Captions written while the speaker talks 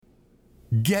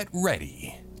Get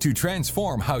ready to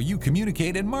transform how you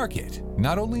communicate and market,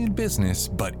 not only in business,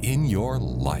 but in your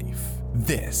life.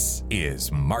 This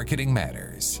is Marketing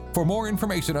Matters. For more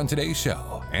information on today's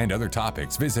show and other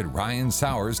topics, visit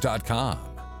RyanSowers.com.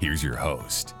 Here's your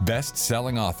host,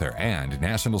 best-selling author and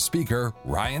national speaker,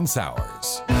 Ryan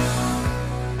Sowers.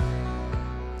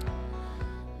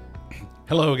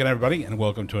 Hello again, everybody, and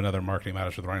welcome to another Marketing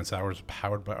Matters with Ryan Sowers,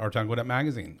 powered by Our Town Gwinnett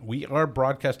Magazine. We are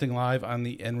broadcasting live on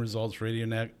the End Results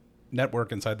Radio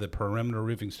Network inside the Perimeter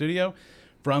Roofing Studio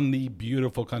from the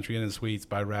beautiful Country Inn and Suites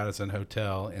by Radisson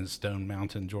Hotel in Stone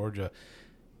Mountain, Georgia.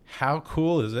 How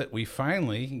cool is it? We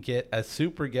finally get a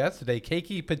super guest today,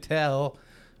 Kataki Patel,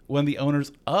 one of the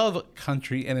owners of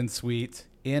Country Inn and Suites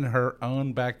in her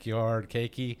own backyard.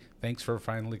 Kataki, thanks for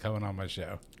finally coming on my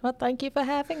show. Well, thank you for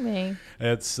having me.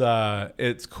 It's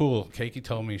cool. Kataki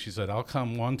told me, she said, I'll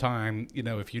come one time,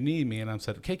 if you need me. And I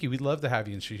said, Kataki, we'd love to have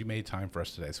you. And she made time for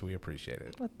us today, so we appreciate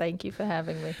it. Well, thank you for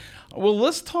having me. Well,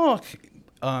 let's talk,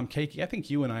 Kataki. I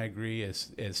think you and I agree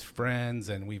as friends,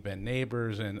 and we've been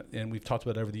neighbors, and we've talked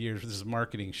about it over the years. This is a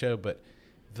marketing show, but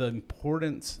the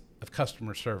importance of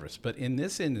customer service. But in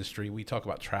this industry, we talk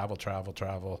about travel,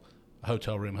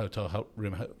 hotel room.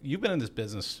 You've been in this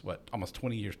business, almost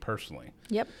 20 years personally.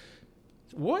 Yep.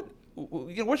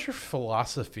 What's your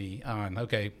philosophy on,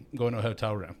 going to a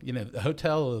hotel room? The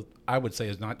hotel, I would say,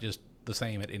 is not just the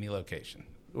same at any location.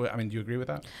 I mean, do you agree with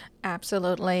that?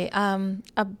 Absolutely.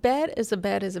 A bed is a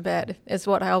bed is a bed is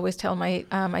what I always tell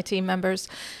my team members.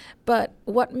 But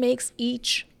what makes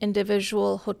each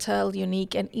individual hotel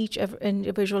unique and each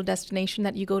individual destination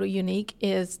that you go to unique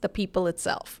is the people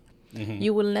itself. Mm-hmm.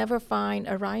 You will never find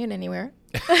a Ryan anywhere.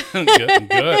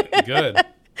 Good.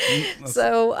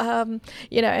 So,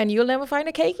 and you'll never find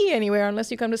a Kataki anywhere unless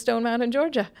you come to Stone Mountain,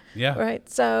 Georgia. Yeah. Right.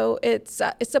 So it's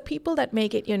the people that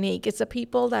make it unique. It's the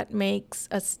people that makes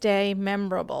a stay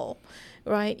memorable.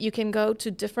 Right. You can go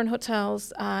to different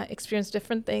hotels, experience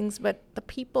different things, but the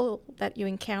people that you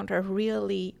encounter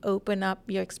really open up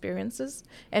your experiences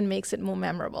and makes it more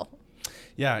memorable.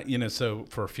 Yeah, so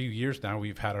for a few years now,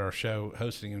 we've had our show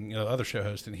hosting and, other show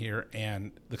hosting here.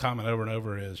 And the comment over and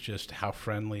over is just how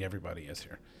friendly everybody is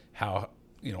here, how,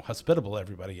 hospitable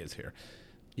everybody is here.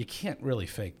 You can't really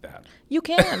fake that. You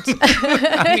can't.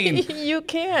 I mean, you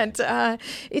can't.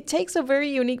 It takes a very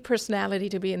unique personality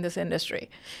to be in this industry,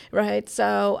 right?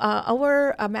 So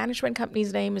our management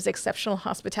company's name is Exceptional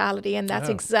Hospitality, and that's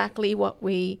exactly what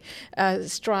we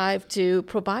strive to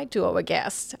provide to our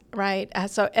guests, right?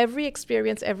 So every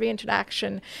experience, every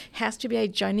interaction has to be a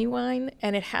genuine,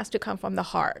 and it has to come from the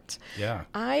heart. Yeah.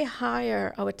 I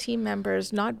hire our team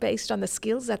members not based on the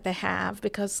skills that they have,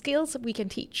 because skills we can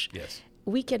teach. Yes.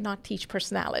 We cannot teach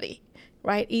personality,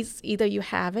 right? Either you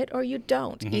have it or you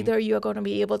don't. Mm-hmm. Either you're going to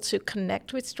be able to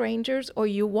connect with strangers or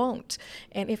you won't.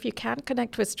 And if you can't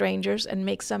connect with strangers and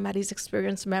make somebody's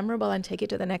experience memorable and take it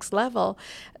to the next level,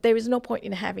 there is no point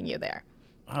in having you there.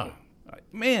 Oh,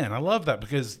 man, I love that,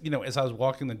 because, as I was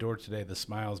walking the door today, the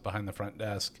smiles behind the front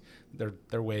desk,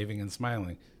 they're waving and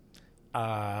smiling.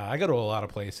 I go to a lot of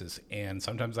places, and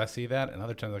sometimes I see that, and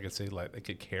other times I could see they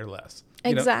could care less.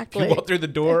 Exactly. You walk through the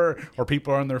door, or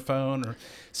people are on their phone,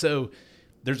 so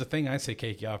there's a thing I say,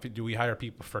 Kataki, do we hire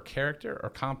people for character or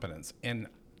competence? And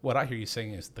what I hear you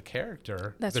saying is the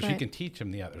character, because you can teach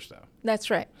them the other stuff. That's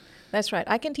right.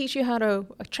 I can teach you how to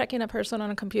check in a person on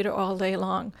a computer all day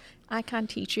long. I can't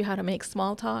teach you how to make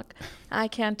small talk. I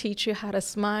can't teach you how to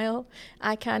smile.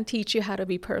 I can't teach you how to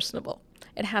be personable.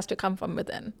 It has to come from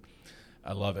within.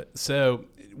 I love it. So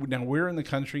now we're in the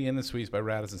Country Inn and Suites by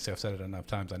Radisson. I've said it enough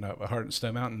times. I know it by heart in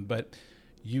Stone Mountain, but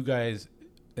you guys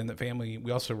in the family,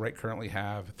 we also currently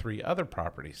have 3 other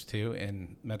properties too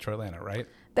in Metro Atlanta, right?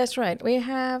 That's right. We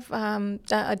have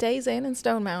a Days Inn in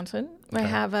Stone Mountain. We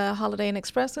have a Holiday Inn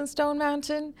Express in Stone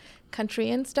Mountain,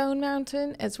 Country Inn Stone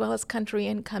Mountain, as well as Country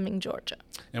Inn Cumming, Georgia.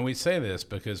 And we say this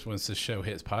because once this show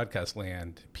hits podcast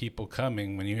land, people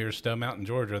coming, when you hear Stone Mountain,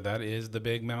 Georgia, that is the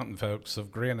big mountain folks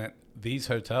of granite. These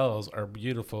hotels are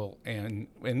beautiful, and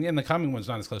the Cumming one's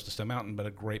not as close to Stone Mountain, but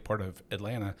a great part of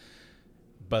Atlanta.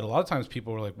 But a lot of times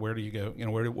people are like, where do you go?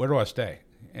 Where do I stay?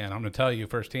 And I'm going to tell you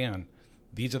firsthand,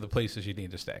 these are the places you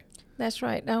need to stay. That's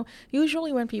right. Now,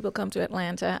 usually when people come to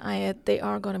Atlanta, they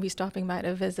are going to be stopping by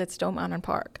to visit Stone Mountain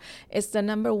Park. It's the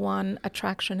number one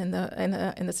attraction in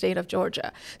the state of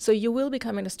Georgia. So you will be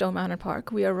coming to Stone Mountain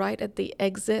Park. We are right at the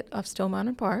exit of Stone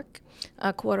Mountain Park,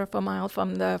 a quarter of a mile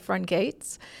from the front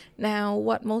gates. Now,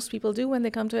 what most people do when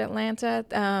they come to Atlanta,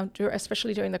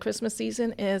 especially during the Christmas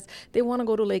season, is they want to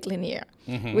go to Lake Lanier,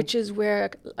 which is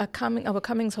where our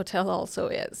Cummings Hotel also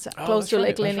is, close to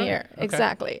Lake Lanier. Okay.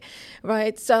 Exactly.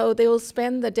 Right. So they you'll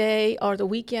spend the day or the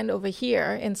weekend over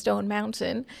here in Stone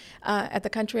Mountain at the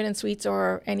Country Inn and Suites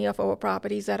or any of our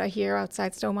properties that are here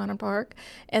outside Stone Mountain Park.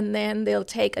 And then they'll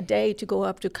take a day to go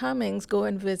up to Cummings, go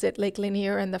and visit Lake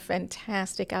Lanier and the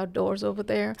fantastic outdoors over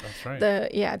there. That's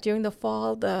right. During the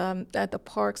fall, the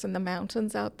parks and the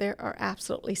mountains out there are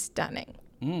absolutely stunning.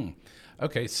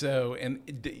 Okay, so, and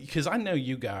because I know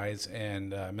you guys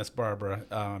and Miss Barbara,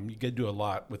 you guys do a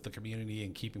lot with the community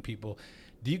and keeping people.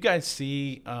 Do you guys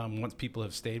see once people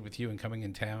have stayed with you and coming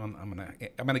in town?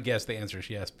 I'm gonna guess the answer is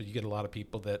yes, but you get a lot of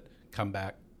people that come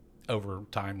back over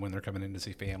time when they're coming in to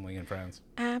see family and friends.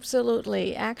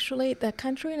 Absolutely. Actually, the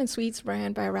Country Inn and Suites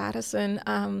brand by Radisson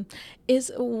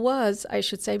was, I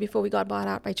should say, before we got bought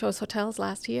out by Choice Hotels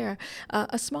last year,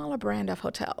 a smaller brand of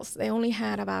hotels. They only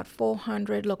had about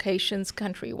 400 locations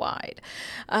countrywide.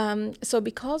 So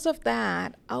because of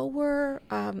that, our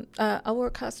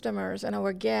customers and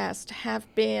our guests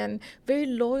have been very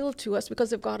loyal to us because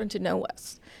they've gotten to know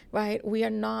us. Right? We are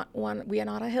not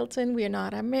a Hilton. We are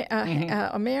not a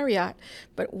Marriott,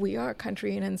 but we are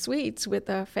Country Inn and Suites with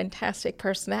a fantastic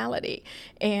personality.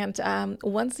 And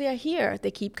once they are here,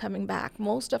 they keep coming back.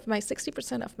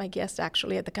 60% of my guests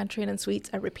actually at the Country Inn and Suites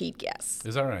are repeat guests.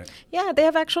 Is that right? Yeah, they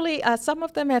have actually, some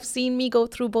of them have seen me go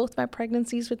through both my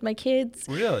pregnancies with my kids.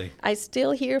 Really? I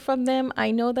still hear from them. I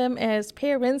know them as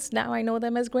parents. Now I know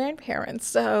them as grandparents.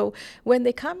 So when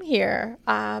they come here,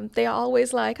 they are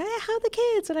always like, hey, how are the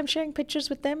kids? And I'm sharing pictures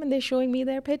with them and they're showing me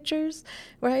their pictures,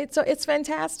 right? So it's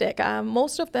fantastic.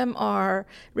 Most of them are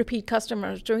repeat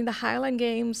customers. During the Highland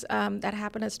Games that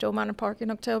happen at Stone Mountain Park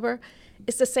in October,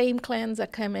 it's the same clans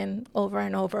that come in over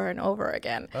and over and over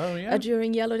again. Oh, yeah.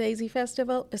 During Yellow Daisy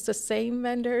Festival, it's the same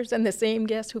vendors and the same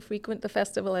guests who frequent the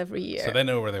festival every year. So they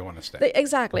know where they want to stay.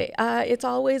 Exactly. It's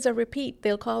always a repeat.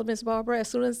 They'll call Miss Barbara as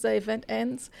soon as the event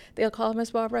ends. They'll call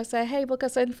Miss Barbara and say, hey, book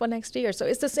us in for next year. So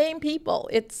it's the same people.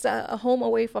 It's a home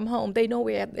away from home. They know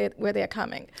where they're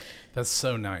coming. That's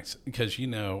so nice because,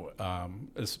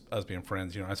 as us being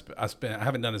friends, I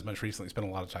haven't done as much recently. Spent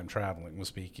a lot of time traveling with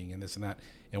speaking and this and that.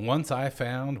 And once I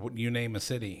found, you name a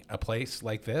city, a place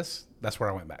like this, that's where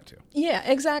I went back to. Yeah,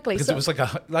 exactly. Because it was like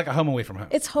a home away from home.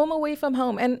 It's home away from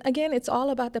home. And again, it's all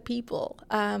about the people,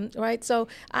 right? So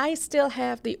I still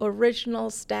have the original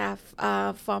staff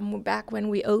from back when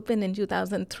we opened in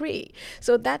 2003.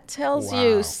 So that tells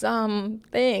you some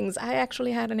things. I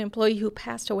actually had an employee who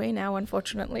passed away now,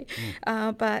 unfortunately.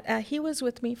 But he was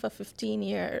with me for 15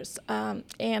 years.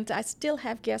 And I still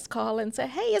have guests call and say,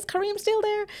 hey, is Kareem still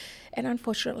there? And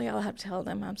unfortunately, I'll have to tell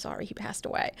them, I'm sorry, he passed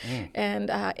away. And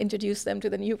introduce them to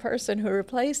the new person who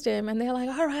replaced him. And they're like,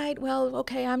 all right, well,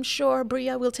 okay, I'm sure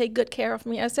Bria will take good care of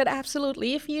me. I said,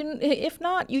 absolutely. If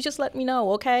not, you just let me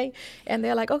know, okay? And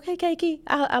they're like, okay, Keiki,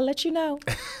 I'll let you know.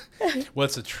 Well,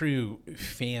 it's a true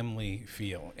family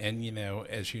feel. And,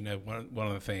 as you know, one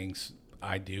of the things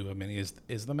I do,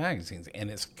 is the magazines, and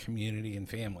it's community and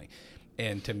family.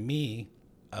 And to me,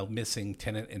 a missing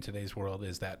tenet in today's world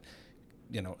is that,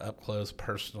 up close,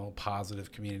 personal,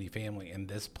 positive community family. And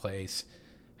this place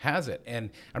has it.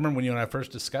 And I remember when you and I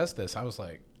first discussed this, I was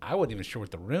like, I wasn't even sure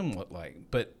what the room looked like.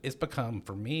 But it's become,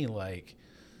 for me, like,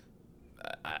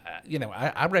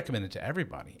 I recommend it to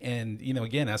everybody. And,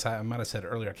 again, as I might have said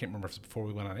earlier, I can't remember if it was before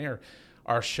we went on air,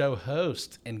 our show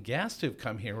hosts and guests who've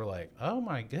come here were like, oh,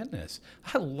 my goodness,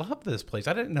 I love this place.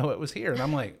 I didn't know it was here. And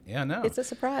I'm like, yeah, no. It's a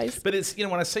surprise. But it's,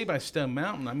 when I say by Stone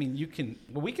Mountain, I mean,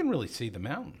 we can really see the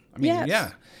mountain. I mean, yes.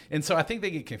 Yeah. And so I think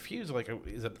they get confused. Like,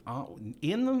 is it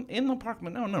in the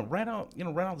apartment? No, right out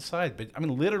the side. But I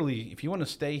mean, literally, if you want to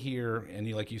stay here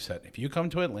and like you said, if you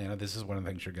come to Atlanta, this is one of the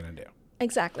things you're going to do.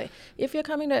 Exactly. If you're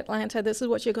coming to Atlanta, this is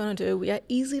what you're going to do. We are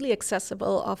easily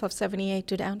accessible off of 78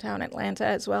 to downtown Atlanta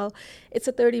as well. It's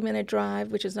a 30-minute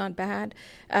drive, which is not bad.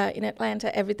 In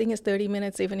Atlanta, everything is 30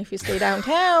 minutes, even if you stay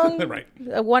downtown. Right.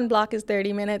 One block is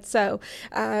 30 minutes. So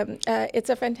it's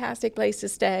a fantastic place to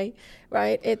stay,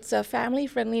 right? It's a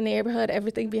family-friendly neighborhood.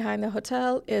 Everything behind the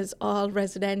hotel is all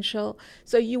residential.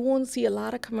 So you won't see a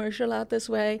lot of commercial out this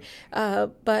way,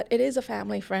 but it is a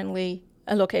family-friendly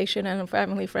location and a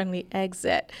family-friendly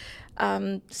exit.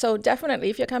 So definitely,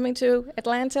 if you're coming to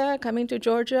Atlanta, coming to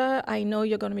Georgia, I know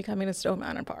you're going to be coming to Stone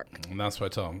Mountain Park. And that's what I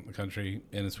tell them, the Country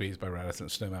Inn and Suites by Radisson,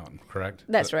 Stone Mountain, correct?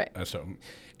 That's right.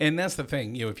 And that's the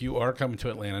thing, if you are coming to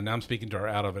Atlanta, now I'm speaking to our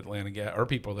out of Atlanta or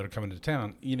people that are coming to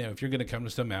town, if you're going to come to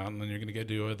Stone Mountain and you're going to go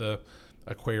do the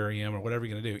aquarium or whatever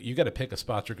you're going to do, you got to pick a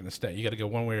spot you're going to stay. You got to go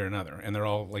one way or another. And they're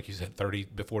all, like you said, 30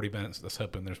 to 40 minutes. Let's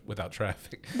hope there's without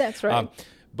traffic. That's right.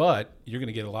 But you're going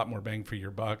to get a lot more bang for your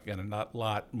buck and a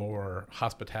lot more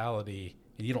hospitality,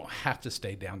 and you don't have to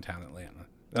stay downtown Atlanta.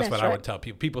 That's what I would tell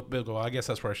people. People go, well, I guess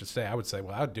that's where I should stay. I would say,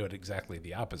 well, I would do it exactly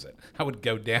the opposite. I would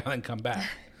go down and come back.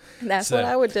 That's what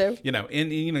I would do.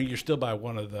 And you're still by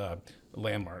one of the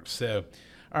landmarks. So,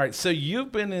 all right. So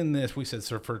you've been in this, we said,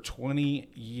 for 20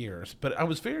 years. But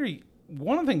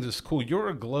one of the things that's cool, you're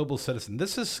a global citizen.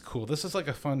 This is cool. This is like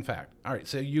a fun fact. All right.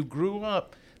 So you grew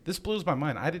up, this blows my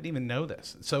mind. I didn't even know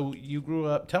this. So you grew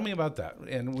up, tell me about that.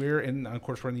 And of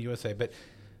course, we're in the USA, but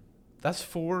that's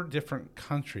 4 different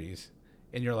countries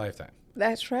in your lifetime.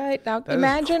 That's right. Now,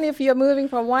 imagine if you're moving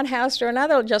from one house to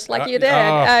another, just like you did.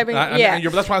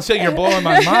 That's why I'm saying you're blowing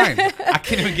my mind. I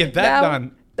can't even get that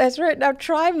done. That's right. Now,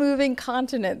 try moving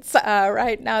continents.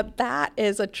 Right now, that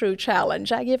is a true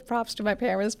challenge. I give props to my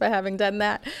parents for having done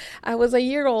that. I was a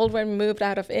year old when we moved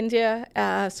out of India.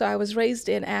 So I was raised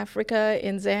in Africa,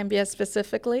 in Zambia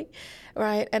specifically.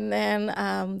 Right. And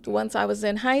then once I was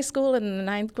in high school in the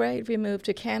 9th grade, we moved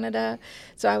to Canada.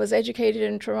 So I was educated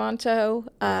in Toronto.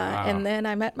 Wow. And then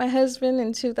I met my husband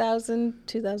in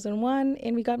 2001,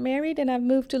 and we got married, and I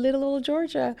moved to little old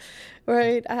Georgia.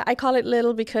 Right. I call it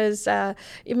little because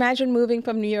imagine moving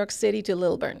from New York City to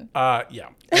Lilburn. Yeah.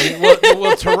 I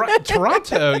mean,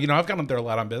 Toronto, I've gone up there a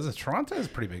lot on business. Toronto is a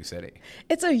pretty big city.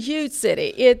 It's a huge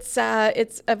city. It's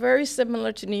a very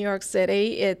similar to New York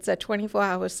City. It's a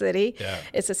 24-hour city. Yeah.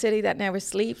 It's a city that never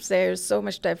sleeps. There's so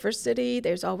much diversity.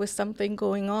 There's always something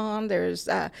going on. There's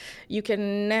you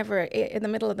can never, in the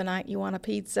middle of the night, you want a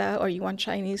pizza or you want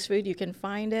Chinese food, you can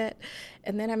find it.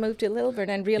 And then I moved to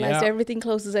Lilburn and realized everything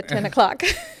closes at 10 o'clock.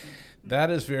 That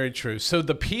is very true. So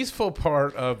the peaceful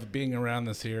part of being around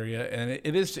this area, and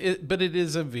it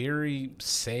is a very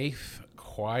safe,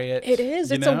 quiet. It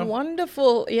is. It's a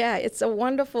wonderful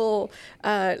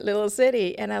little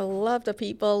city, and I love the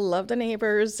people, love the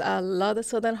neighbors, love the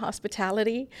Southern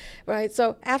hospitality, right?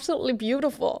 So absolutely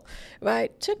beautiful,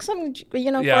 right? Took some, for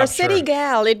a city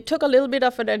gal, it took a little bit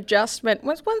of an adjustment.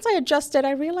 Once I adjusted,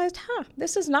 I realized,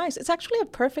 this is nice. It's actually a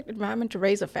perfect environment to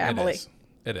raise a family.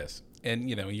 It is. And,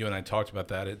 you and I talked about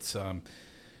that. It's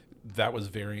that was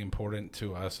very important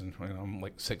to us. And I'm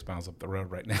like 6 miles up the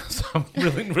road right now, so I'm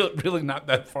really not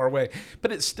that far away.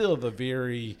 But it's still the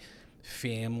very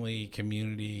family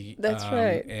community. That's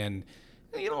right. And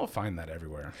you don't find that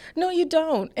everywhere. No, you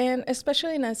don't. And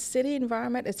especially in a city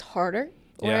environment, it's harder.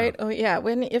 Right? Oh, yeah.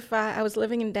 If I was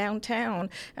living in downtown,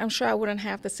 I'm sure I wouldn't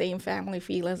have the same family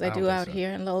feel as I do out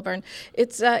here in Lilburn.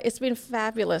 It's been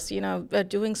fabulous, doing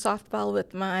softball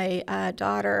with my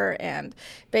daughter and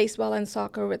baseball and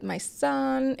soccer with my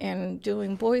son and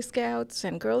doing Boy Scouts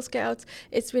and Girl Scouts.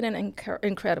 It's been an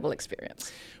incredible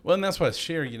experience. Well, and that's what I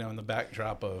share, in the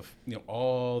backdrop of,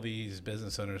 all these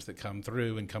business owners that come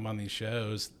through and come on these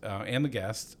shows and the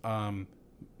guests.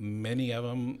 Many of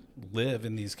them live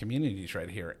in these communities right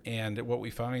here, and what we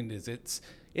find is it's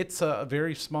a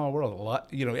very small world. A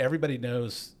lot, everybody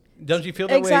knows. Don't you feel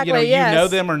that way? Yes. You know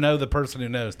them or know the person who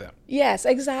knows them. Yes,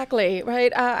 exactly.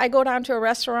 Right. I go down to a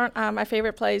restaurant, my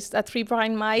favorite place, Three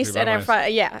Blind Mice,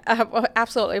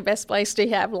 absolutely best place to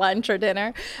have lunch or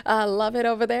dinner. Love it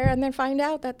over there, and then find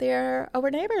out that they're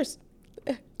our neighbors.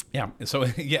 Yeah. So,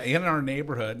 in our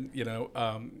neighborhood, you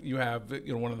have,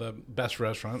 one of the best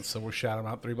restaurants. So we'll shout them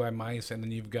out, Three Blind Mice. And then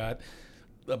you've got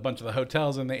a bunch of the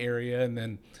hotels in the area. And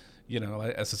then,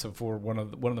 as I said before, one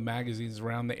of the magazines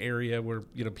around the area where,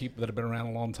 people that have been around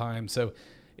a long time. So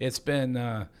it's been,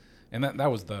 and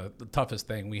that was the toughest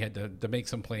thing. We had to make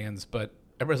some plans, but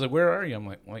everybody's like, where are you?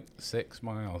 I'm like 6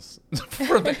 miles.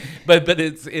 but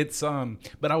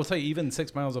I will tell you, even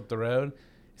 6 miles up the road,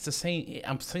 it's the same.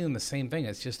 I'm saying the same thing.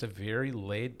 It's just a very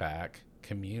laid back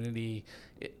community.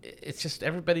 It's just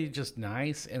everybody just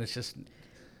nice, and it's just,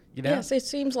 Yes, it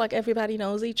seems like everybody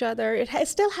knows each other. It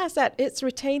still has that. It's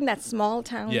retained that small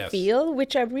town feel,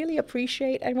 which I really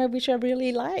appreciate and which I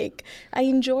really like. I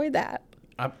enjoy that.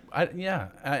 I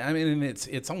mean,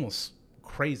 it's almost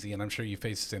crazy, and I'm sure you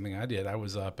faced the same thing I did. I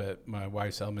was up at my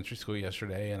wife's elementary school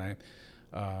yesterday, and I.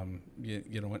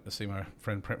 Went to see my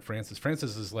friend Francis.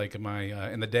 Francis is like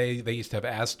in the day they used to have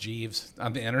Ask Jeeves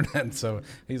on the internet, so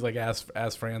he's like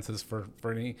ask Francis for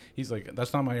any. He's like,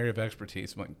 that's not my area of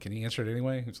expertise. I'm like, can you answer it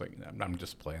anyway? He's like, I'm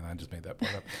just playing. I just made that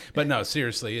part up. But no,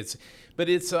 seriously, it's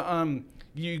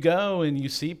you go and you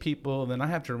see people. Then I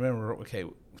have to remember, okay,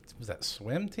 was that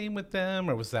swim team with them,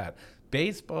 or was that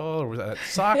baseball, or was that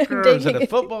soccer, or was it a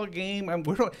football game? And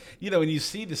you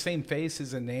see the same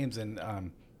faces and names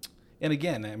and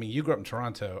again, I mean, you grew up in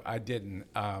Toronto. I didn't,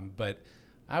 but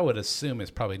I would assume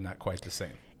it's probably not quite the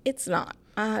same. It's not.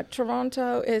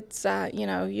 Toronto, it's,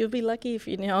 you'll be lucky if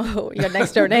you know your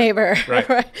next door neighbor.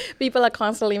 Right. People are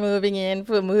constantly moving in,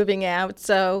 moving out.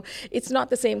 So it's not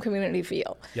the same community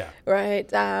feel. Yeah. Right.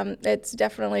 It's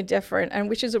definitely different. And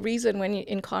which is a reason when you,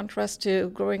 in contrast to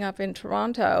growing up in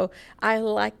Toronto, I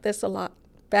like this a lot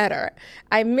better.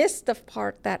 I missed the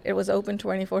part that it was open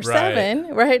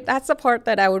 24/7, right? That's the part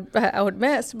that I would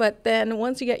miss. But then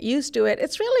once you get used to it,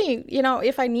 it's really,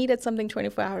 if I needed something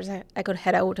 24 hours, I could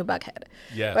head out to Buckhead.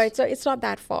 Yes. Right. So it's not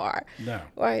that far. No.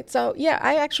 Right. So yeah,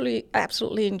 I actually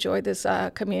absolutely enjoy this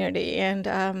community, and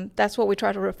that's what we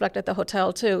try to reflect at the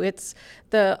hotel too. It's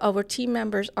our team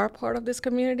members are part of this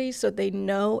community, so they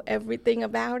know everything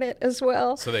about it as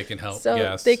well. So they can help So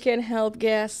guests. they can help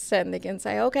guests, and they can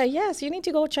say, okay, yes, you need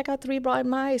to go check out Three Blind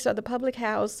Mice or the Public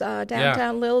House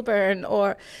downtown Lilburn,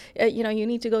 or you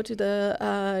need to go to the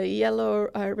Yellow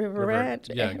River Ranch,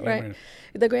 Graham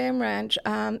the Graham Ranch,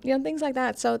 things like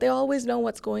that. So they always know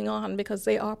what's going on because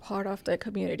they are part of the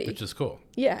community. Which is cool.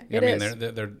 Yeah, I it mean, is.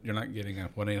 you're not getting a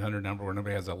 1-800 number where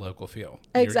nobody has a local feel.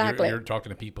 Exactly. You're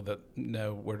talking to people that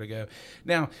know where to go.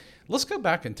 Now, let's go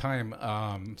back in time.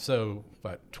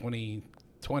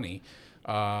 2020.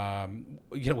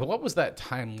 What was that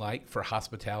time like for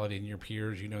hospitality and your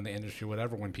peers, in the industry,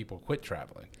 whatever, when people quit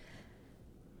traveling?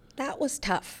 That was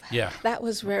tough. Yeah. That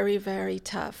was very, very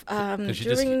tough. 'Cause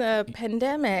During the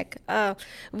pandemic,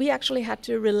 we actually had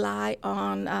to rely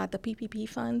on the PPP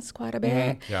funds quite a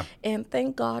bit. Yeah. And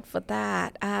thank God for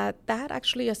that. That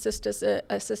actually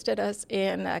assisted us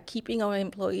in keeping our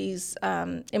employees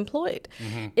employed.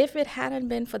 If it hadn't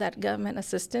been for that government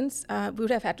assistance, we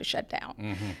would have had to shut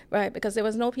down, right? Because there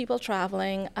was no people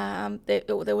traveling.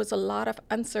 There was a lot of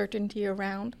uncertainty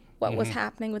around what was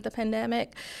happening with the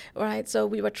pandemic, right? So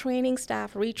we were training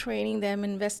staff, retraining them,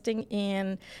 investing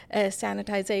in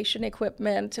sanitization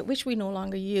equipment, which we no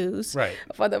longer use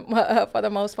for the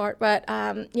most part. But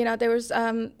there was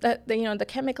the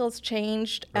chemicals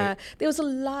changed. There was a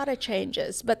lot of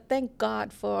changes, but thank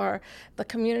God for the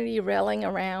community rallying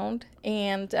around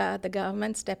and the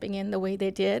government stepping in the way they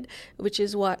did, which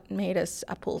is what made us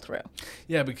pull through.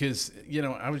 Yeah, because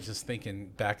I was just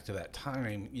thinking back to that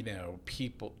time.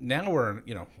 People. Now we're,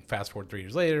 fast forward 3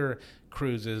 years later,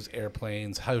 cruises,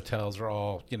 airplanes, hotels are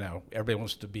all, everybody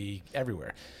wants to be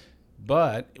everywhere.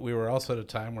 But we were also at a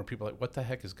time where people are like, what the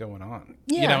heck is going on?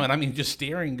 Yeah. And I mean, just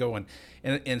staring, going,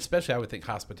 and especially I would think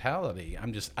hospitality.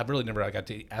 I've really never got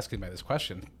to ask anybody this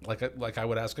question. Like I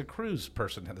would ask a cruise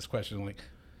person had this question, like,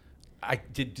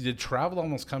 did travel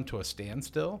almost come to a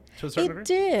standstill to a certain degree? It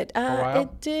did. For a while?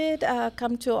 It did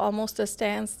come to almost a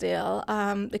standstill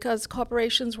because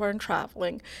corporations weren't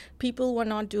traveling. People were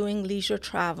not doing leisure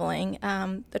traveling.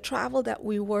 The travel that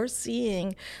we were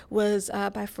seeing was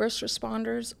by first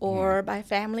responders or by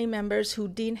family members who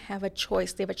didn't have a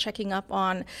choice. They were checking up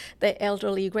on the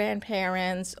elderly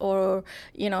grandparents or,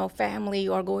 family,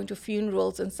 or going to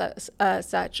funerals and such.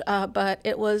 But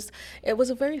it was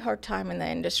a very hard time in the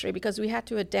industry because we had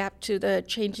to adapt to the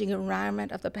changing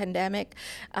environment of the pandemic,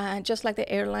 just like the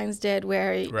airlines did,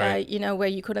 where where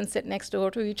you couldn't sit next door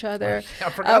to each other. I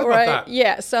forgot about that.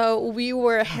 Yeah, so we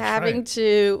were having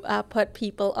to put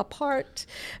people apart,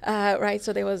 right?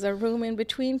 So there was a room in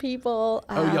between people.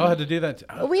 Y'all had to do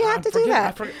that. We had to do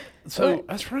that. So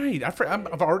that's right.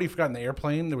 I've already forgotten the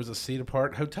airplane. There was a seat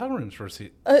apart. Hotel rooms were a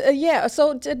seat. Yeah.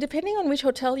 So depending on which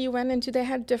hotel you went into, they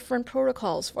had different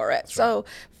protocols for it. That's so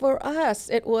for us,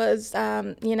 it was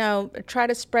try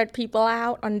to spread people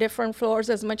out on different floors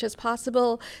as much as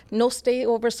possible. No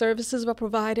stayover services were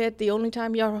provided. The only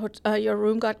time your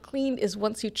room got cleaned is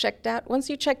once you checked out. Once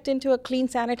you checked into a clean,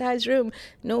 sanitized room,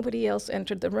 nobody else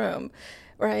entered the room.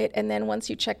 Right, and then once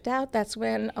you checked out, that's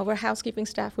when our housekeeping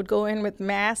staff would go in with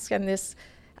masks and this,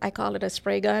 I call it a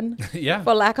spray gun,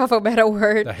 for lack of a better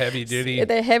word. The heavy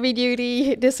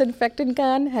duty disinfectant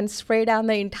gun, and spray down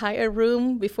the entire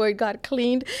room before it got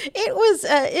cleaned.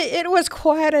 It was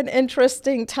quite an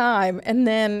interesting time. And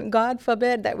then, God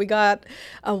forbid that we got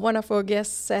one of our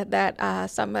guests said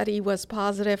that somebody was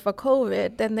positive for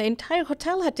COVID, then the entire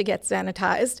hotel had to get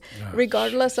sanitized,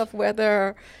 regardless of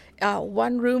whether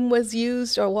one room was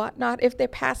used or whatnot. If they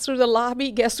passed through the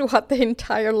lobby, guess what? The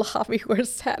entire lobby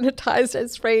was sanitized and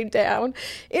sprayed down.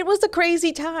 It was a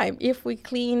crazy time. If we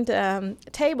cleaned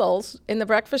tables in the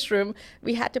breakfast room,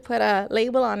 we had to put a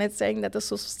label on it saying that this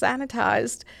was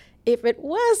sanitized If it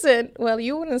wasn't, well,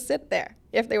 you wouldn't sit there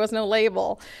if there was no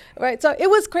label, right? So it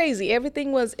was crazy.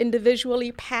 Everything was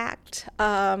individually packed.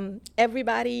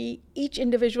 Each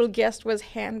individual guest was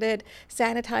handed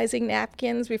sanitizing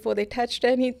napkins before they touched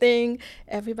anything.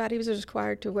 Everybody was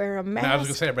required to wear a mask. Now, I was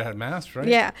going to say everybody had masks, right?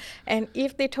 Yeah. And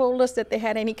if they told us that they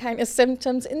had any kind of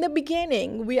symptoms in the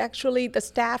beginning, the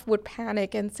staff would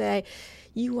panic and say,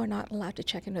 you are not allowed to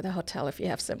check into the hotel if you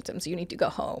have symptoms. You need to go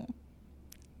home.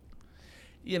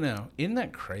 You know, isn't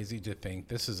that crazy to think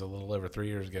this is a little over 3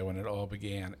 years ago when it all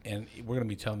began, and we're going to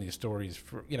be telling these stories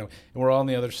for, and we're all on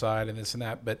the other side and this and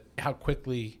that, but how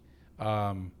quickly,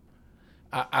 I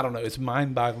don't know, it's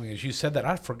mind-boggling. As you said that,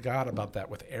 I forgot about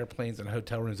that with airplanes and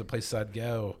hotel rooms and places I'd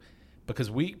go, because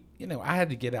I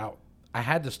had to get out. I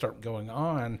had to start going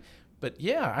on. But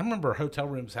yeah, I remember hotel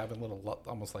rooms having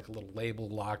almost like a little label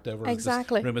locked over.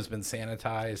 Exactly. This room has been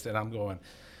sanitized, and I'm going,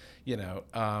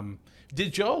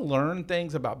 did y'all learn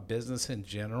things about business in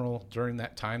general during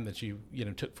that time that you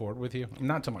took forward with you? I'm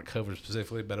not talking about COVID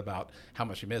specifically, but about how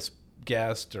much you miss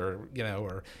guests or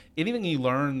anything you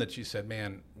learned that you said,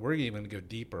 man, we're even going to go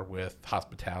deeper with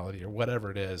hospitality or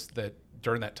whatever it is that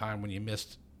during that time when you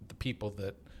missed the people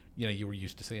that, you were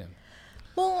used to seeing.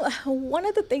 Well, one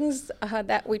of the things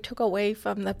that we took away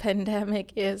from the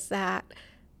pandemic is that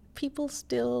people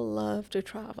still love to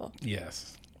travel.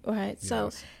 Yes. Right. Yes.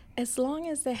 So as long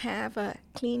as they have a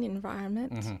clean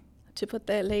environment to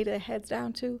lay their heads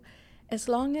down to, as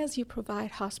long as you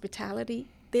provide hospitality,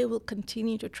 they will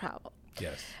continue to travel.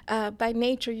 Yes. By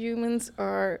nature, humans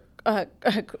are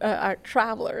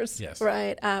travelers, yes.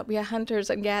 right? We are hunters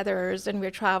and gatherers, and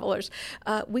we're travelers.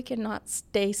 We cannot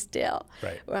stay still,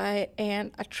 right?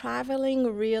 And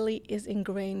traveling really is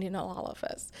ingrained in all of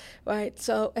us, right?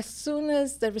 So as soon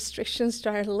as the restrictions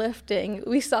started lifting,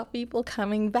 we saw people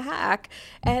coming back,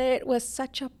 and it was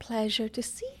such a pleasure to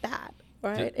see that,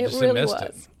 right? It really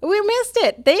was. We missed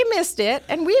it. They missed it,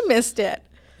 and we missed it.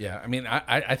 Yeah, I mean,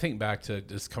 I think back to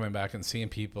just coming back and seeing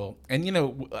people. And,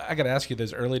 I got to ask you,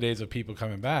 those early days of people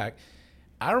coming back,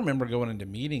 I remember going into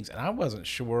meetings, and I wasn't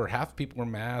sure. Half the people were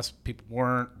masked. People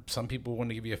weren't. Some people wanted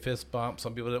to give you a fist bump.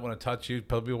 Some people didn't want to touch you.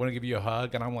 Some people want to give you a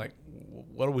hug. And I'm like,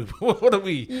 what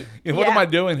am I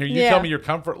doing here? You tell me your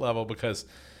comfort level, because,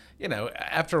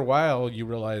 after a while, you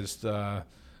realized that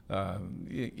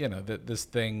this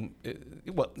thing.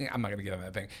 I'm not going to get on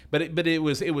that thing, but it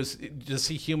was to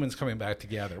see humans coming back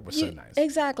together was so nice.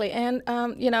 Exactly, and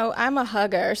I'm a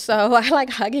hugger, so I like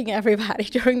hugging everybody.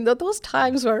 During those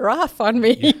times were rough on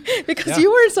me because you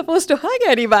weren't supposed to hug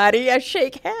anybody and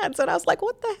shake hands, and I was like,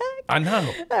 what the heck? I know.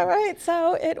 All right,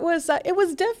 so it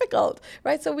was difficult,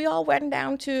 right? So we all went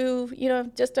down to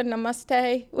just a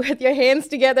namaste with your hands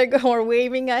together, or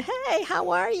waving a hey, how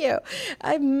are you?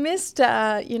 I missed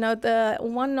the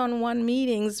one-on-one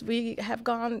meetings. We have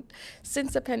gone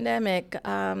since the pandemic.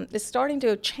 It's starting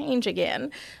to change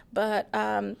again, but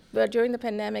during the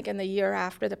pandemic and the year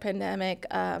after the pandemic,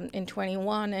 in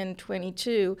 21 and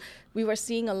 22, we were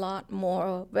seeing a lot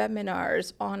more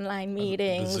webinars, online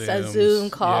meetings, Zoom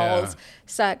calls,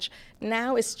 such.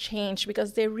 Now it's changed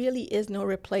because there really is no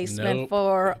replacement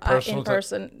for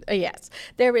in-person. Yes,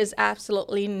 there is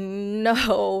absolutely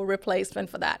no replacement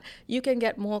for that. You can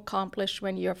get more accomplished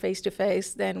when you're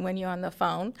face-to-face than when you're on the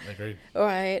phone. Agreed.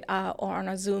 Right, or on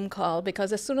a Zoom call,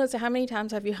 because as soon as, how many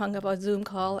times have you hung up a Zoom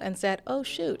call and said, oh,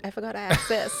 shoot, I forgot to ask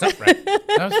this. Right,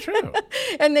 that's true.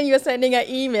 And then you're sending an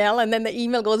email, and then the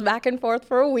email goes back and forth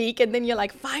for a week, and then you're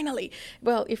like, finally.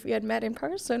 Well, if we had met in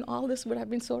person, all this would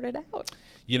have been sorted out.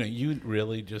 You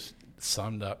really just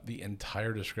summed up the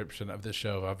entire description of this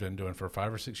show I've been doing for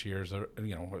 5 or 6 years. It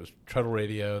was Treadle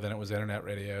Radio, then it was internet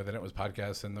radio, then it was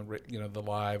podcasts, and the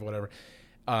live, whatever.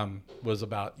 Was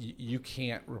about you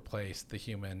can't replace the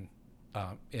human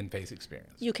in-face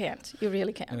experience. You can't. You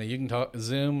really can't. You can talk.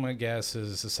 Zoom, I guess,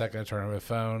 is the second alternative.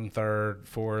 Phone, third,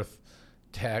 fourth.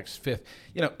 Text, fifth.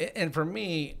 And for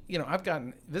me, I've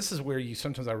gotten. This is where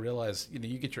sometimes I realize,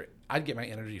 I'd get my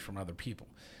energy from other people.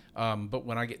 But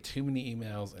when I get too many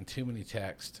emails and too many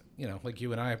texts, like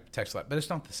you and I text a lot, but it's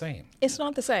not the same. It's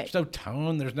not the same. There's no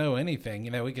tone. There's no anything.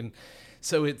 We can.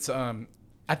 So it's.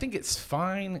 I think it's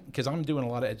fine because I'm doing a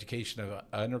lot of education of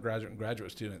undergraduate and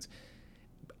graduate students.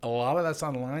 A lot of that's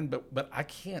online, but I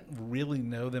can't really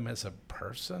know them as a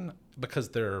person because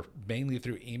they're mainly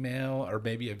through email or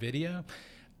maybe a video.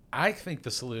 I think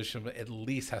the solution at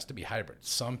least has to be hybrid.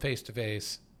 Some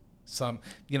face-to-face, some,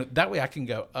 that way I can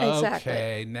go,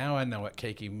 okay, now I know what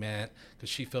Keiki meant because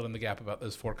she filled in the gap about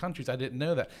those 4 countries. I didn't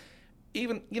know that.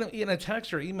 Even, in a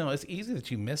text or email, it's easy that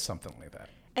you miss something like that.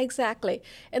 Exactly.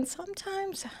 And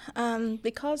sometimes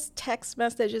because text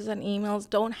messages and emails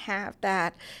don't have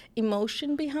that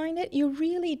emotion behind it, you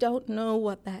really don't know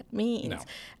what that means. No.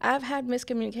 I've had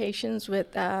miscommunications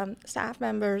with staff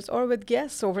members or with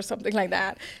guests over something like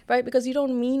that, right? Because you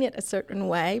don't mean it a certain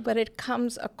way, but it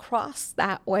comes across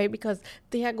that way because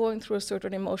they are going through a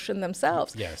certain emotion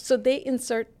themselves. Yes. So they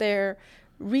insert their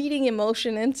reading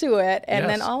emotion into it, and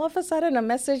then Yes. all of a sudden a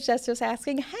message that's just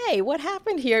asking, hey, what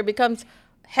happened here, becomes,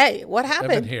 hey, what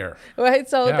happened here? Right?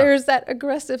 So Yeah. there's that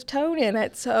aggressive tone in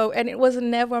it. So, and it was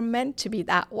never meant to be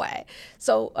that way.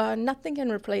 So nothing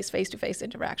can replace face-to-face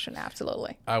interaction.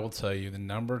 Absolutely. I will tell you the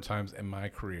number of times in my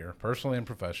career, personally and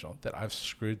professional, that I've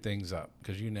screwed things up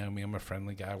because you know me, I'm a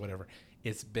friendly guy, whatever.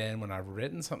 It's been when I've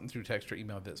written something through text or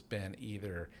email that's been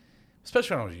either,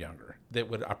 especially when I was younger, that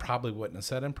I probably wouldn't have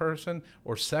said in person,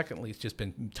 or secondly, it's just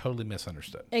been totally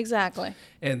misunderstood. Exactly.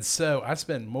 And so I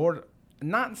spend more,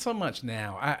 not so much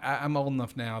now. I'm old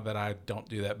enough now that I don't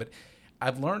do that, but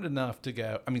I've learned enough to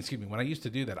go, when I used to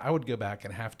do that, I would go back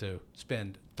and have to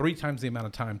spend 3 times the amount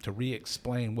of time to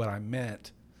re-explain what I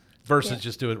meant versus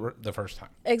just do it the first time.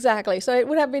 Exactly. So it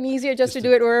would have been easier just to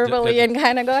do it verbally and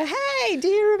kind of go, hey, do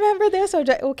you remember this?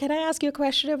 Or can I ask you a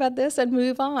question about this, and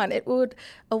move on? It would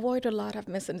avoid a lot of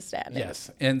misunderstandings.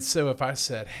 Yes. And so if I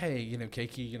said, hey,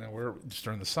 Keiki, we're just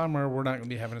during the summer, we're not going to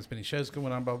be having as many shows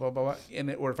going on, blah, blah, blah,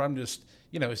 blah. Or if I'm just,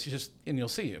 it's just, and you'll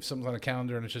see if something's on a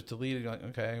calendar and it's just deleted, you're like,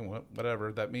 okay,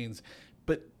 whatever that means.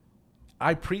 But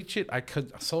I preach it, I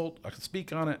could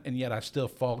speak on it, and yet I still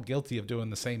fall guilty of doing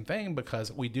the same thing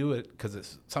because we do it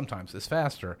because sometimes it's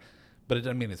faster, but it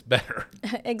doesn't mean it's better.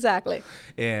 Exactly.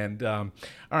 And all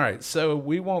right, so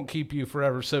we won't keep you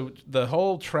forever. So the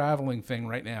whole traveling thing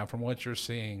right now, from what you're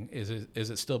seeing, is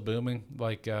it still booming?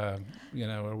 Like, are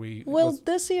we? Well,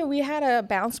 this year we had a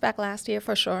bounce back last year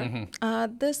for sure.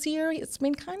 Mm-hmm. This year it's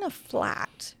been kind of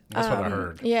flat. That's what I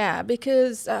heard. Yeah,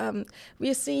 because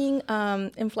we're seeing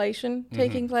inflation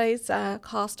taking place.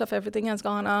 Cost of everything has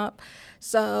gone up.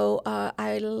 So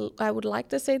I would like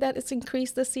to say that it's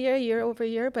increased this year over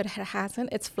year, but it hasn't.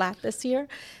 It's flat this year.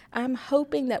 I'm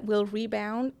hoping that we'll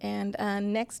rebound, and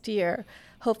next year,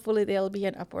 hopefully there'll be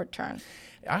an upward turn.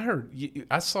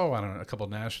 I saw on a couple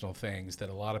of national things that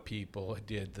a lot of people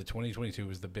did. The 2022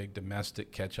 was the big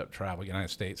domestic catch-up travel, United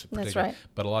States. That's right.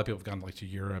 But a lot of people have gone to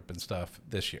Europe and stuff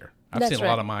this year. I've That's seen a right.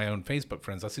 lot of my own Facebook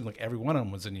friends. I seem like every one of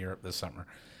them was in Europe this summer.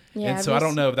 Yeah, and so I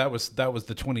don't know if that was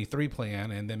the 23 plan,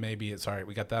 and then maybe it's all right.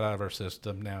 We got that out of our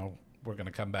system. Now we're going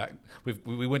to come back.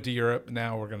 We went to Europe.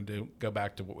 Now we're going to go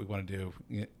back to what we want to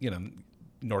do.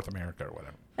 North America or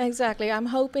whatever. Exactly. I'm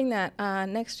hoping that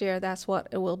next year that's what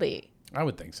it will be. I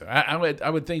would think so. I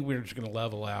would think we're just going to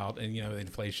level out, and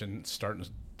inflation starting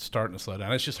to slow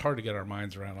down. It's just hard to get our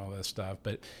minds around all this stuff.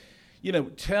 But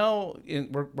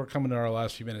we're coming to our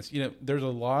last few minutes. There's a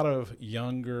lot of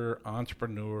younger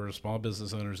entrepreneurs, small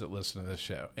business owners that listen to this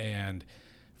show. And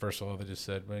first of all, they just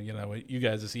said, well, you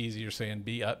guys, it's easy. You're saying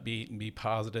be upbeat and be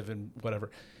positive and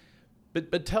whatever.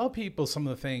 But tell people some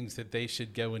of the things that they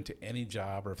should go into any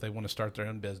job, or if they want to start their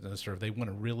own business, or if they want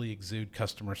to really exude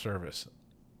customer service.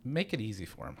 Make it easy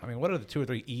for them. What are the 2 or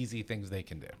 3 easy things they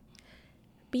can do?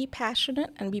 Be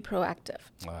passionate and be proactive.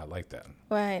 I like that.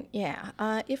 Right, yeah.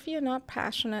 If you're not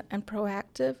passionate and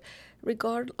proactive,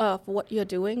 regardless of what you're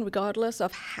doing, regardless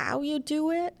of how you do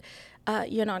it,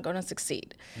 you're not going to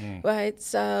succeed, right?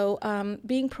 So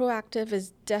being proactive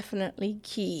is definitely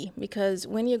key, because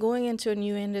when you're going into a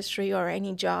new industry or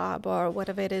any job or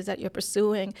whatever it is that you're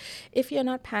pursuing, if you're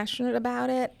not passionate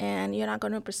about it and you're not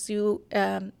going to pursue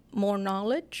more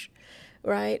knowledge,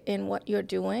 right, in what you're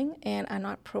doing, and are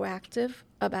not proactive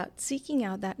about seeking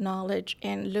out that knowledge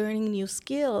and learning new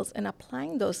skills and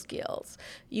applying those skills,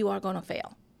 you are going to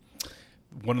fail.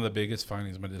 One of the biggest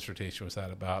findings of my dissertation was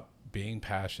that about being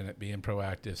passionate, being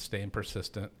proactive, staying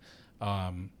persistent,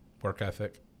 work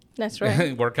ethic. That's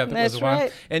right. Work ethic That's was one.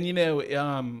 right. And,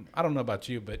 I don't know about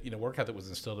you, but, work ethic was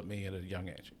instilled at me at a young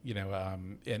age,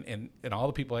 and all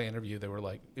the people I interviewed, they were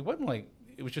like, it wasn't like,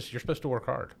 it was just, you're supposed to work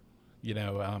hard,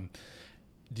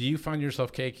 Do you find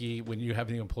yourself, Keiki, when you have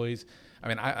new employees?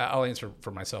 I'll answer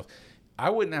for myself. I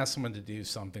wouldn't ask someone to do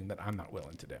something that I'm not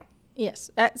willing to do.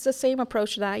 Yes, that's the same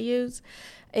approach that I use.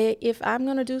 If I'm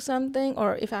going to do something,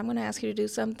 or if I'm going to ask you to do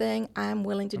something, I'm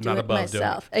willing to do it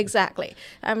myself. Exactly.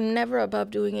 I'm never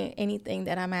above doing anything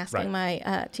that I'm asking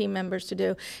my team members to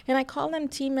do. And I call them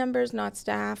team members, not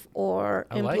staff or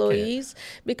employees,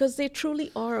 because they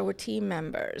truly are our team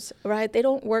members, right? They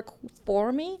don't work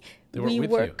for me. We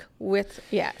work with,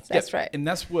 that's right. And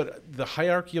that's what the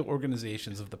hierarchical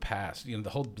organizations of the past, the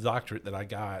whole doctorate that I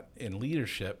got in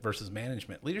leadership versus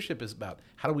management. Leadership is about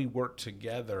how do we work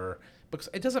together because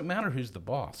it doesn't matter who's the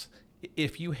boss.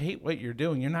 If you hate what you're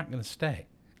doing, you're not going to stay.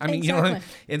 I mean, you know what I mean?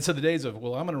 And so the days of,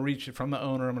 well, I'm going to reach it from the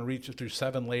owner, I'm going to reach it through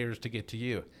 7 layers to get to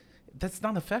you. That's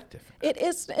not effective.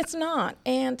 It's not.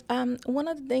 And one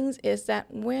of the things is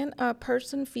that when a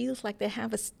person feels like they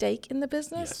have a stake in the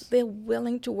business, they're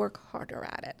willing to work harder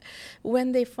at it.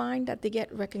 When they find that they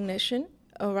get recognition,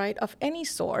 all right, of any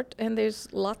sort, and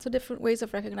there's lots of different ways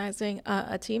of recognizing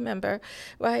a team member,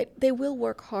 right, they will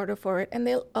work harder for it, and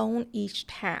they'll own each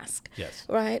task,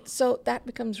 right? So that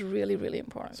becomes really, really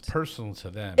important. It's personal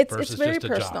to them it's versus very just a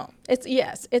personal. job.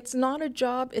 It's not a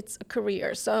job, it's a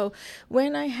career. So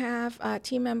when I have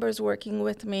team members working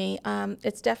with me,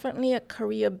 it's definitely a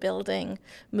career building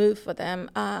move for them.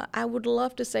 I would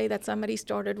love to say that somebody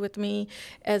started with me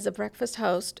as a breakfast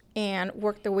host and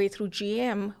worked their way through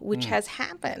GM, which has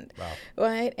happened,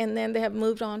 right? And then they have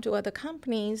moved on to other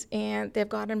companies, and they've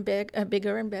gotten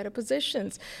bigger and better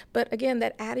positions. But again,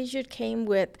 that attitude came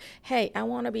with, hey, I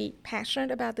want to be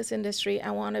passionate about this industry.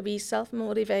 I want to be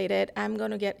self-motivated. I'm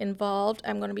going to get involved.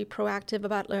 I'm going to be proactive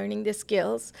about learning the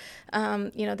skills.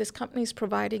 This company is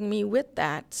providing me with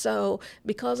that. So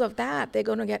because of that, they're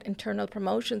going to get internal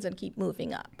promotions and keep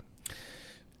moving up.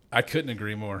 I couldn't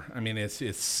agree more. I mean,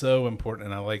 it's so important,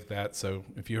 and I like that. So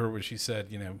if you heard what she said,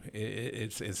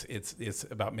 it's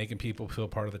about making people feel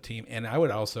part of the team. And I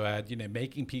would also add,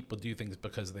 making people do things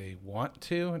because they want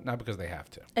to, not because they have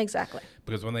to. Exactly.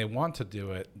 Because when they want to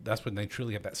do it, that's when they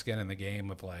truly have that skin in the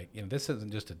game of like, this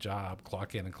isn't just a job,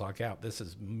 clock in and clock out. This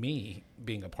is me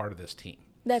being a part of this team.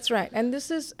 That's right. And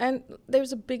there's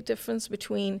a big difference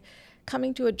between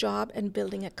coming to a job and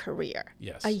building a career.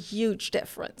 Yes. A huge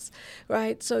difference,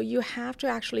 right? So you have to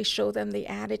actually show them the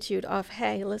attitude of,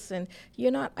 hey, listen,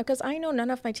 you're not, because I know none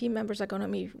of my team members are going to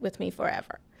be with me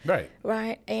forever. Right.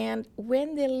 Right. And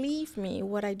when they leave me,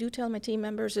 what I do tell my team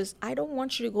members is, I don't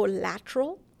want you to go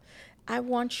lateral. I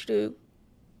want you to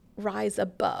rise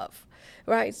above.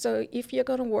 Right. So if you're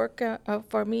going to work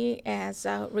for me as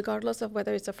regardless of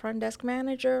whether it's a front desk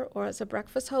manager or as a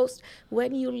breakfast host,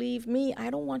 when you leave me, I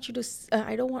don't want you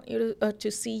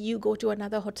to see you go to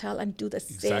another hotel and do the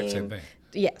exact same thing.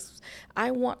 Yes. I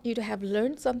want you to have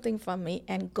learned something from me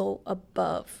and go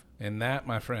above. And that,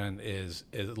 my friend, is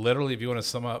literally, if you want to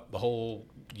sum up the whole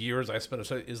years I spent,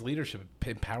 is leadership,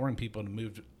 empowering people to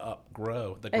move up,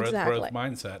 grow, the growth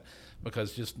mindset,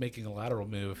 because just making a lateral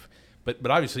move.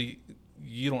 But obviously,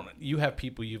 you have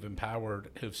people you've empowered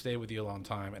who've stayed with you a long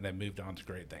time and then moved on to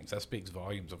great things. That speaks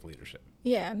volumes of leadership.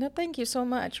 Yeah, no, thank you so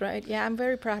much. Right? Yeah, I'm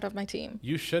very proud of my team.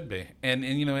 You should be, and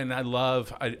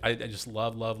I just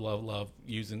love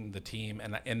using the team,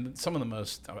 and some of the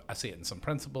most, I see it in some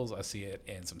principals, I see it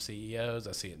in some CEOs,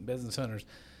 I see it in business owners.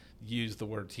 Use the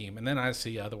word team, and then I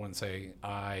see other ones say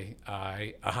I,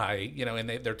 and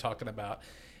they're talking about.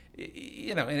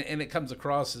 And it comes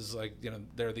across as like,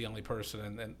 they're the only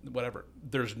person and whatever.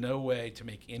 There's no way to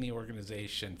make any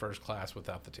organization first class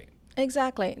without the team.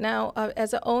 Exactly. Now,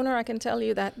 as an owner, I can tell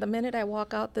you that the minute I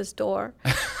walk out this door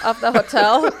of the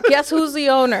hotel, guess who's the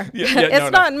owner?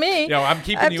 It's not me. I'm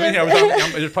keeping you in here.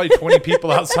 There's probably 20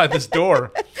 people outside this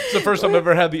door. It's the first time I've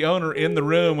ever had the owner in the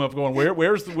room of going,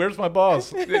 where's my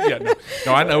boss? No,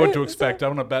 I know what to expect.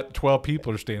 I'm going to bet 12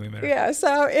 people are standing there. Yeah,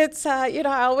 so it's, I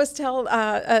always tell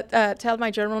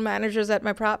my general managers at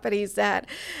my properties that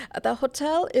the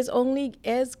hotel is only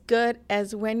as good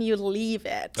as when you leave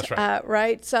it. That's right.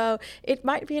 Right? So it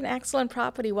might be an excellent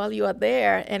property while you are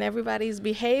there and everybody's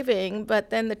behaving, but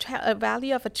then the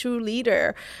value of a true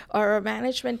leader or a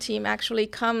management team actually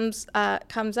comes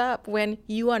up when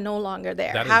you are no longer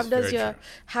there. How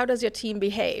does your team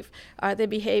behave? Are they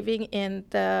behaving when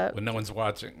no one's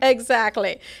watching?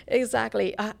 Exactly.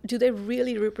 Do they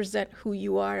really represent who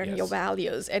you are and your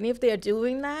values? And if they're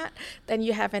doing that, then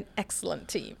you have an excellent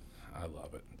team. I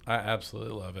love it. I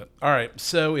absolutely love it. All right.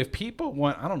 So if people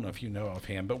want, I don't know if you know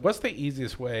offhand, but what's the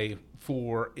easiest way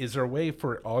is there a way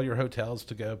for all your hotels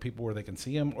to go people where they can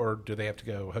see them, or do they have to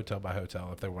go hotel by hotel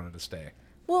if they wanted to stay?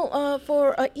 Well,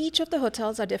 for each of the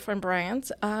hotels are different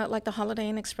brands. Like the Holiday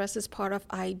Inn Express is part of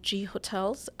IG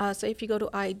Hotels. So if you go to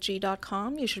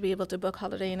IG.com, you should be able to book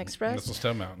Holiday Inn Express. That's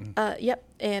Stone Mountain. Yep.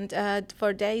 And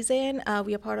for Days Inn,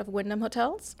 we are part of Wyndham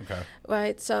Hotels. Okay.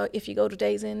 Right. So if you go to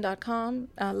daysinn.com,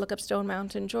 look up Stone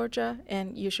Mountain, Georgia,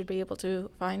 and you should be able to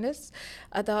find us.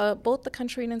 Both the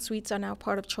Country Inn and Suites are now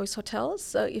part of Choice Hotels.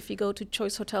 So if you go to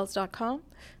choicehotels.com,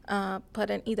 put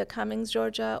in either Cummings,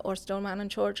 Georgia or Stone Mountain,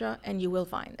 Georgia, and you will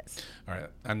find us. All right.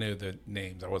 I knew the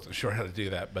names. I wasn't sure how to do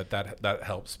that, but that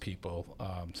helps people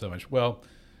so much. Well,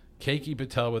 Kataki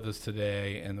Patel with us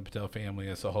today, and the Patel family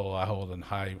as a whole I hold in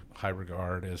high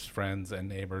regard as friends and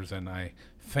neighbors, and I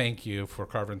thank you for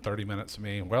carving 30 minutes of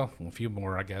me, well, a few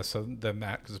more I guess than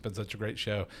that, because it's been such a great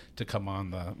show to come on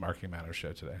the Marketing Matters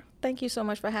show today. Thank you so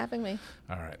much for having me.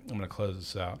 All right, I'm going to close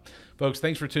this out. Folks,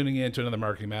 thanks for tuning in to another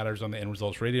Marketing Matters on the End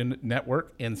Results Radio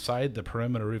Network inside the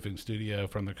Perimeter Roofing Studio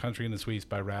from the Country and the Suites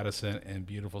by Radisson and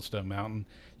beautiful Stone Mountain.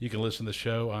 You can listen to the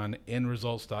show on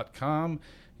endresults.com.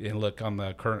 You can look on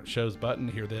the current shows button,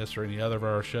 hear this or any other of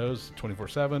our shows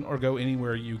 24/7, or go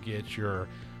anywhere you get your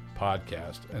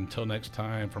podcast. Until next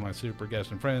time, for my super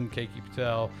guest and friend, Kataki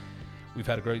Patel, we've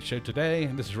had a great show today.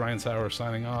 This is Ryan Sauer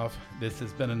signing off. This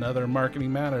has been another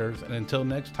Marketing Matters, and until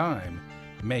next time,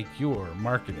 make your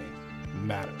marketing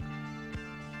matter.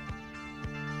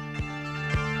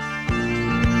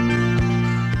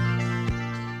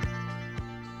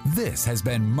 This has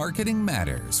been Marketing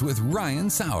Matters with Ryan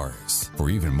Sauers. For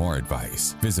even more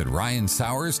advice, visit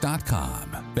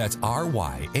ryansauers.com. That's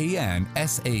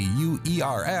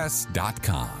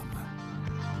RYANSAUERS.com.